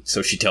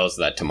 So she tells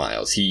that to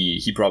Miles.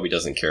 He probably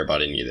doesn't care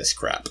about any of this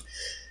crap.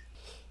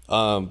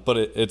 But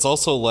it's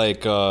also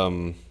like,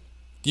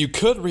 you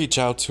could reach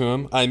out to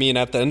him. I mean,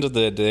 at the end of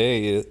the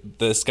day,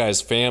 this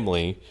guy's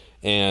family,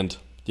 and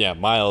yeah,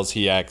 Miles,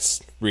 he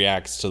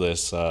reacts to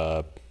this.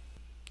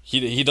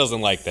 He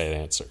doesn't like that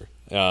answer.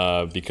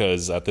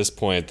 Because at this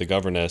point, the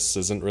governess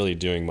isn't really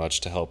doing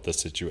much to help the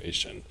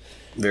situation.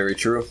 Very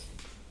true.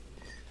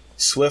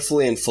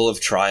 Swiftly and full of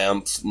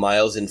triumph,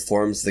 Miles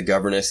informs the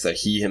governess that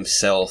he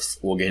himself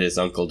will get his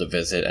uncle to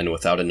visit, and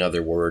without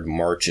another word,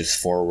 marches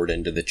forward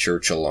into the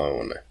church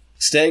alone.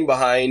 Staying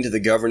behind, the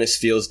governess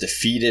feels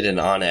defeated and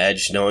on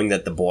edge, knowing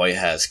that the boy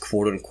has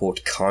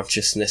quote-unquote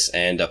consciousness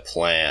and a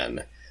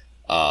plan.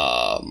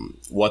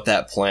 What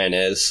that plan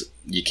is,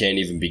 you can't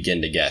even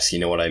begin to guess, you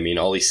know what I mean?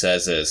 All he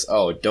says is,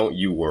 oh, don't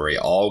you worry,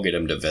 I'll get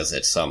him to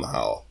visit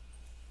somehow.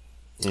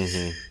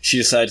 Mm-hmm. She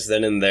decides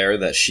then and there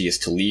that she is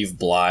to leave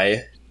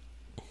Bly,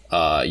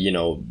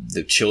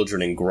 the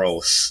children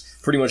engross,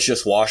 pretty much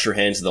just wash her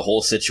hands of the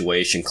whole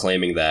situation,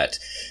 claiming that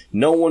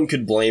no one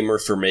could blame her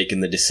for making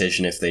the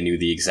decision if they knew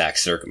the exact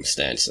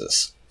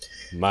circumstances.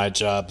 My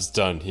job's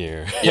done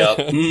here. Yep.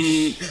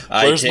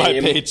 Where's my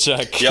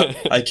paycheck? Yep.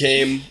 I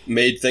came,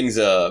 made things,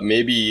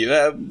 maybe,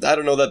 I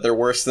don't know that they're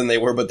worse than they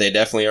were, but they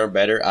definitely aren't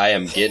better. I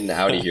am getting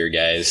out of here,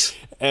 guys.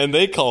 And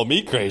they call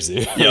me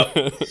crazy.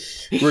 Yep.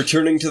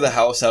 Returning to the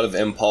house out of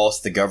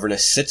impulse, the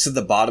governess sits at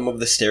the bottom of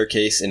the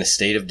staircase in a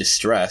state of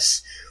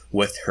distress,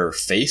 with her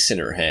face in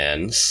her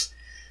hands,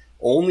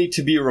 only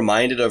to be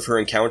reminded of her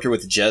encounter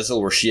with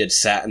Jezzel, where she had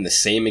sat in the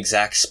same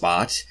exact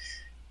spot,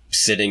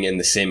 sitting in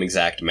the same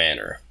exact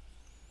manner.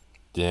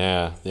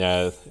 Yeah,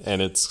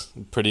 and it's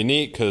pretty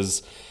neat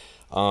because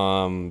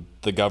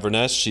the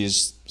governess,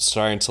 she's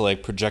starting to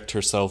like project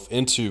herself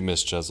into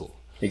Miss Jezzel.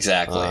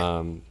 Exactly.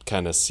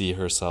 Kind of see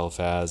herself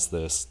as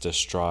this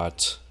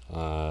distraught,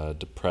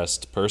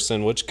 depressed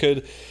person, which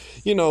could,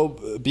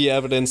 be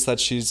evidence that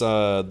she's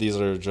these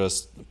are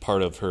just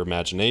part of her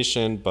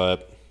imagination.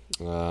 But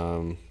I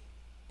don't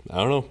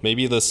know.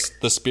 Maybe the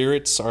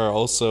spirits are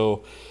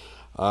also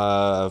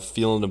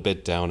feeling a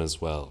bit down as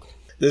well.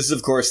 This is,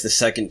 of course, the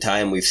second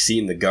time we've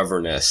seen the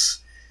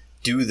governess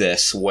do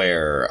this,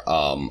 where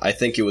I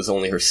think it was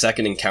only her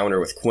second encounter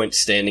with Quint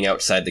standing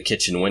outside the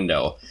kitchen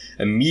window.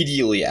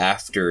 Immediately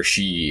after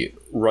she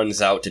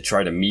runs out to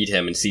try to meet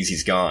him and sees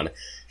he's gone,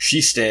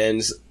 she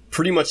stands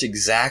pretty much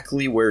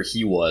exactly where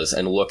he was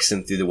and looks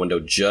in through the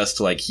window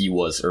just like he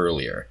was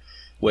earlier,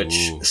 which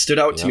stood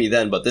out to me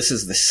then, but this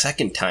is the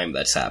second time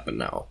that's happened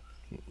now.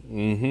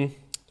 Mm-hmm.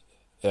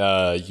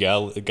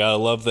 You gotta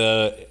love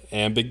the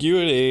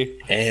ambiguity.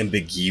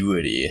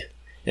 Ambiguity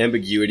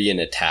in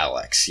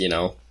italics,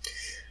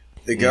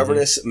 The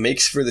governess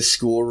makes for the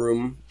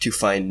schoolroom to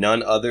find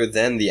none other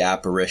than the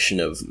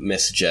apparition of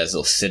Miss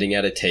Jezzel sitting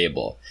at a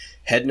table,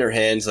 head in her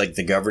hands like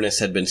the governess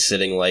had been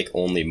sitting like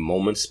only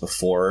moments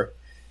before,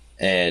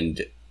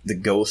 and the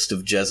ghost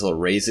of Jezzel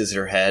raises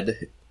her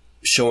head,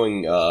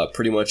 showing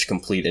pretty much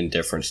complete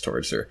indifference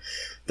towards her.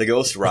 The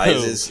ghost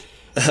rises...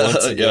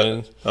 Once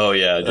again. Oh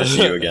yeah, just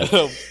you again.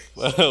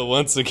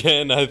 Once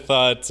again, I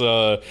thought,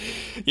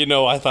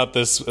 I thought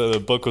this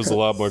book was a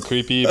lot more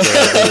creepy, but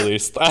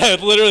I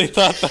had literally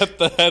thought that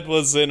the head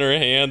was in her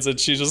hands and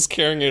she's just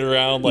carrying it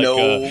around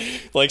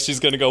like she's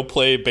gonna go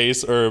play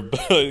base or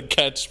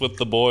catch with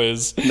the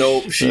boys.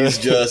 Nope, she's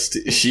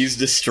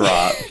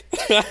distraught.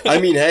 I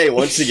mean, hey,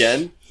 once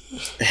again,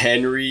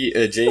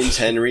 James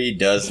Henry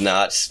does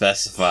not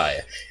specify.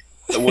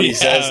 When he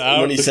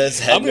says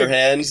head in her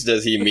hands,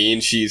 does he mean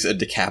she's a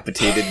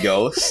decapitated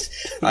ghost?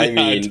 I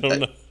mean,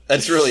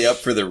 that's really up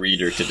for the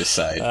reader to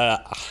decide.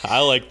 I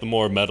like the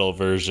more metal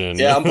version.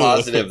 Yeah, I'm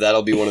positive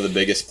that'll be one of the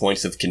biggest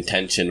points of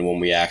contention when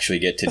we actually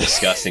get to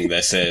discussing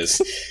this.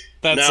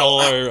 That's now,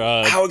 all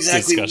our how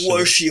exactly discussion.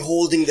 Was she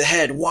holding the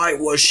head? Why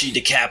was she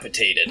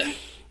decapitated?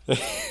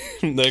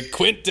 The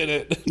Quint did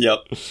it. Yep.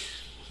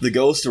 The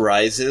ghost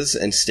rises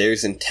and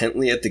stares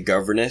intently at the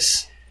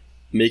governess,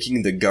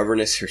 making the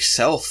governess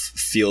herself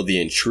feel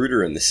the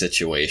intruder in the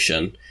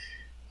situation,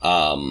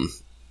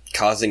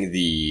 causing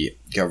the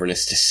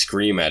governess to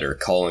scream at her,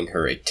 calling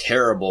her a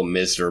terrible,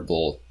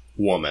 miserable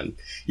woman.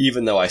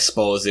 Even though I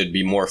suppose it'd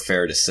be more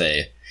fair to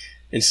say,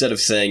 instead of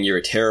saying you're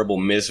a terrible,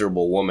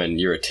 miserable woman,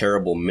 you're a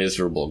terrible,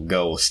 miserable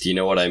ghost. You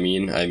know what I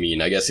mean? I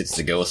mean, I guess it's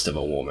the ghost of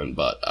a woman,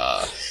 but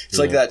it's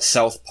like that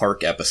South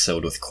Park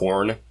episode with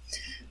Korn,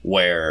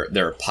 where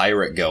there are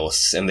pirate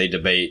ghosts, and they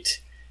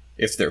debate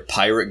if they're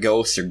pirate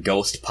ghosts or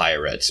ghost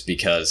pirates,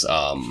 because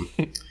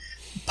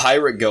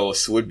pirate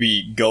ghosts would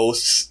be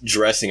ghosts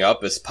dressing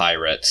up as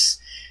pirates,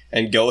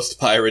 and ghost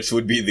pirates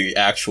would be the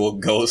actual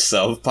ghosts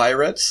of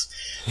pirates.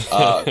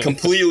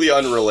 Completely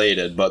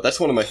unrelated, but that's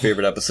one of my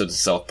favorite episodes of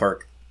South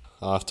Park.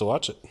 I'll have to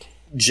watch it.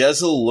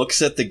 Jezzel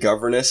looks at the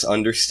governess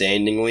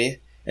understandingly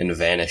and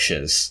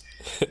vanishes.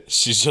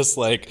 she's just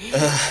like,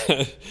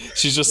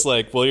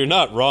 well, you're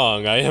not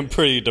wrong. I am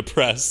pretty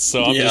depressed,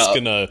 so I'm just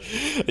gonna,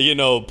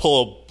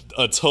 pull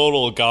a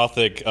total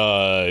gothic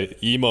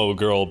emo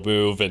girl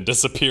move and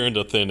disappear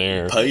into thin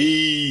air.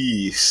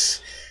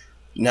 Peace.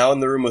 Now in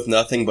the room with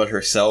nothing but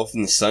herself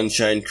and the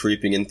sunshine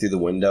creeping in through the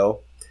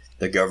window,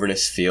 the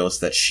governess feels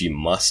that she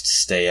must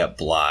stay at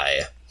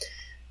Bly.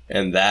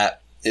 And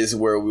that is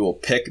where we will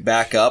pick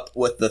back up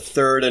with the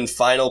third and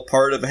final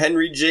part of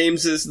Henry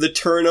James's The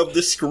Turn of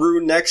the Screw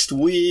next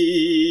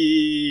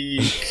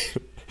week.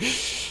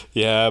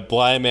 Yeah,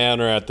 Bly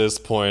Manor at this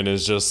point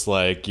is just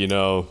like,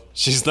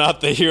 she's not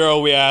the hero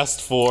we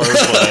asked for,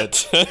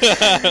 but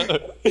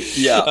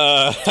yeah,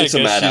 I guess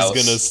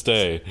she's gonna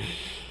stay.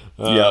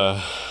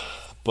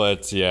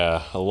 But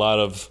yeah, a lot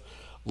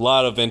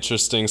of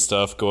interesting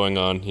stuff going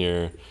on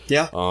here.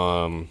 Yeah.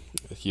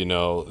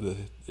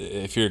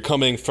 If you're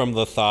coming from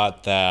the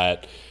thought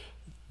that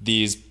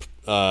these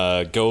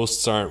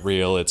ghosts aren't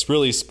real, it's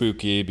really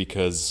spooky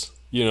because,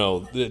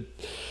 the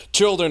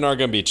children are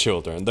going to be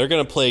children. They're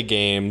going to play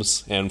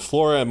games, and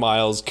Flora and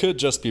Miles could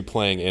just be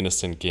playing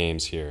innocent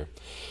games here.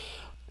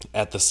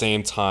 At the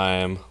same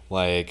time,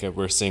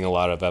 we're seeing a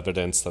lot of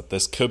evidence that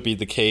this could be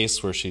the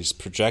case where she's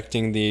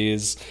projecting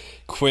these.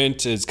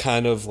 Quint is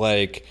kind of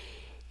like,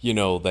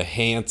 the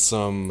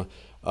handsome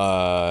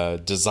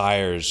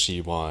desires she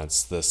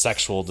wants, the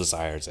sexual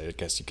desires, I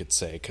guess you could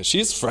say, because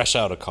she's fresh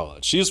out of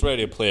college. She's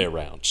ready to play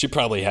around. She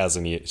probably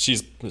hasn't.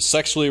 She's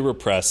sexually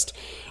repressed,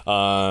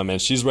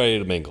 and she's ready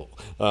to mingle.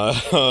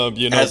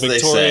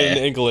 Victorian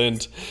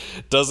England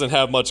doesn't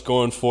have much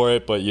going for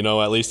it, but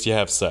at least you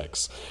have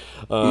sex.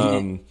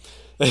 And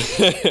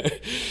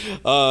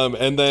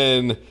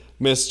then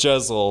Miss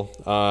Jezzel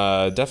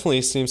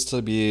definitely seems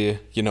to be,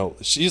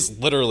 she's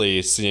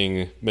literally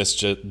seeing Miss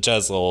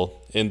Jezzel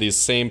in these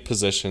same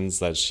positions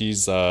that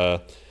she's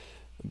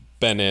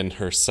been in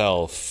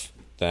herself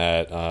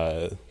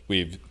that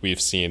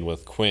we've seen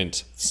with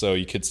Quint. So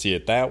you could see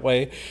it that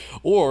way,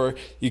 or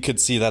you could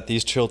see that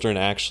these children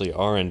actually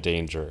are in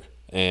danger,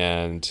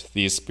 and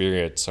these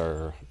spirits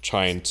are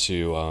trying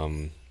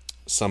to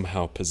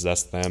somehow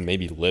possess them,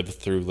 maybe live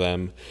through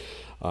them.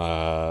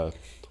 Or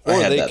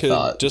they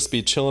could just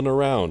be chilling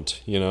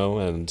around,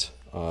 and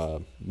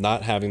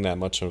not having that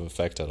much of an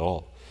effect at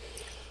all.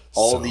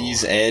 All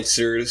these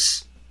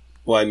answers,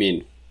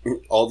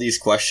 all these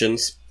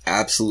questions,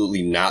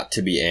 absolutely not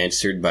to be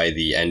answered by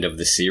the end of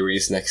the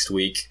series next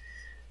week.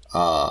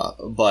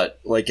 But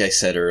like I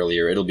said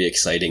earlier, it'll be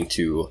exciting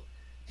to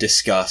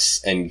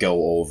discuss and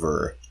go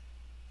over,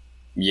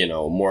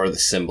 more of the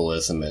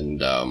symbolism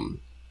and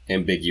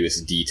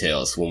ambiguous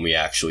details when we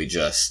actually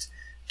just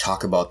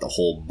talk about the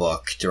whole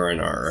book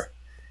during our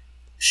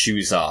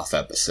Shoes Off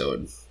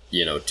episode,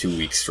 2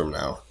 weeks from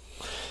now.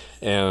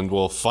 And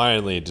we'll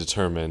finally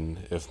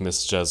determine if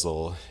Miss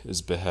Jezzel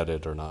is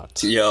beheaded or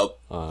not. Yep.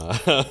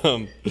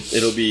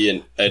 It'll be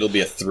a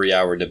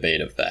 3-hour debate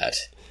of that.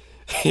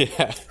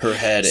 Yeah. Her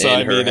head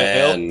and her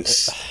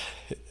hands.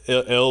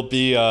 It'll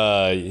be,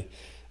 from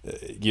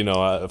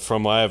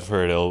what I've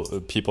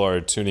heard, people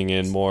are tuning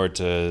in more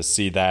to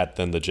see that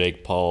than the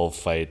Jake Paul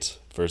fight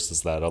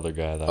versus that other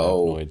guy that I have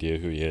no idea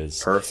who he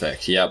is.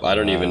 Perfect. Yep. I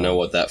don't even know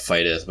what that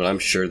fight is, but I'm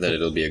sure that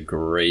it'll be a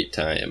great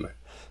time.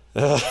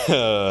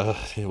 Well,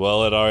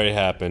 it already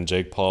happened.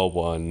 Jake Paul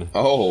won.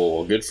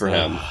 Oh, good for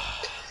him.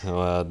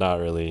 Well, not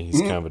really. He's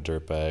kind of a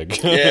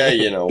dirtbag.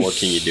 Yeah, what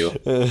can you do?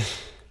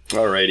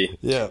 Alrighty.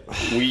 Yeah.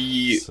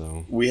 We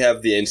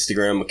have the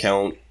Instagram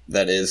account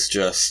that is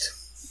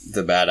just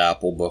the Bad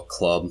Apple Book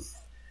Club.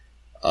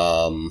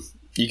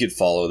 You could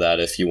follow that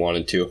if you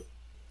wanted to.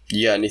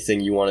 You got anything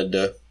you wanted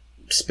to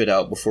spit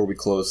out before we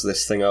close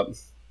this thing up?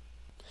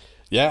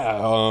 Yeah,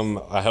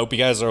 I hope you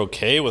guys are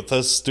okay with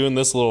us doing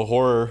this little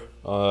horror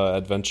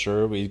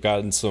adventure. We've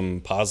gotten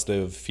some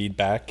positive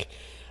feedback.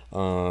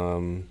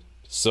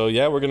 So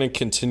yeah, we're going to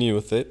continue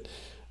with it.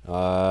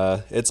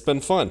 It's been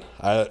fun.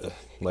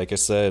 Like I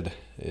said,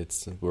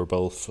 we're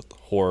both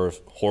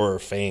horror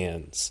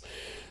fans.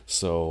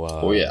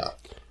 So yeah,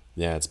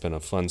 it's been a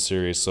fun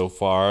series so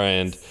far,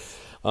 and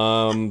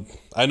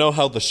I know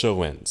how the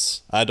show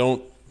ends. I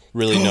don't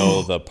really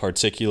know the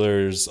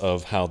particulars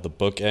of how the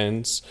book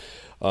ends.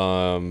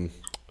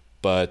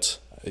 But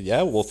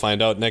yeah, we'll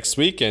find out next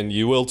week, and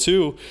you will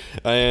too.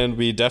 And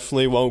we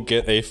definitely won't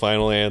get a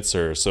final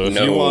answer. So if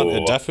you want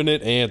a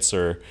definite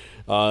answer,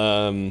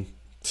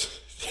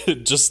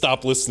 just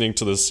stop listening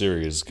to the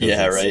series.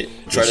 Yeah, right.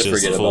 Try to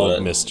forget full about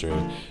of it. Mystery.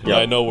 Yep.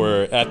 I know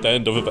we're at the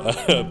end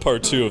of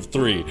part 2 of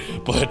 3,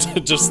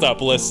 but just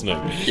stop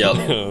listening. Yep.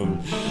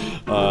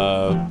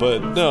 But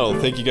no,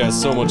 thank you guys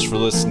so much for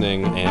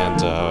listening,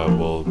 and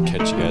we'll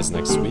catch you guys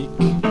next week.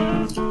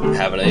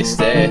 Have a nice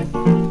day.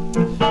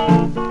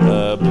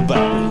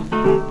 Bye-bye.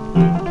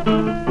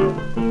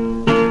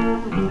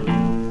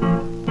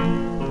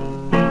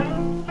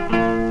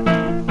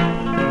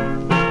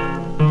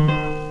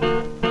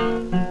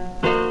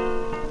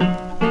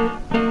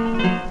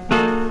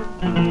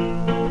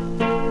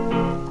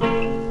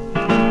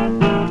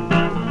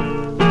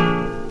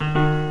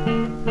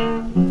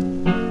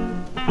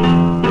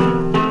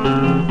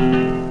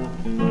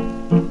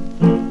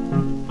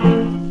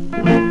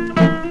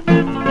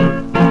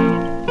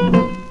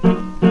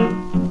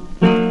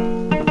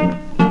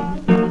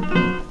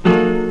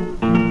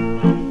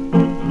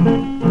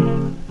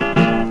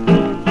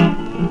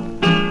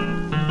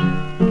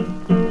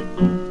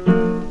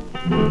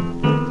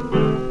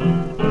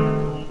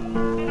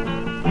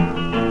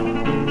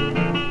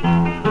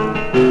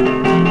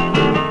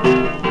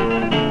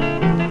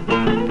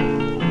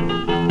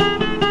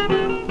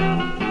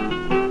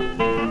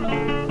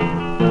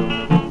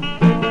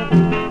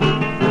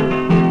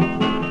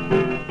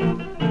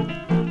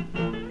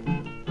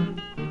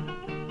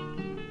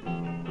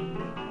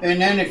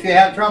 and then if you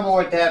have trouble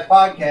with that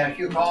podcast,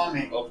 you call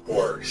me. Of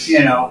course.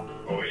 You know,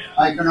 Oh, yeah.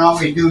 I can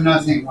always do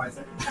nothing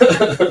with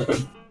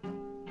it.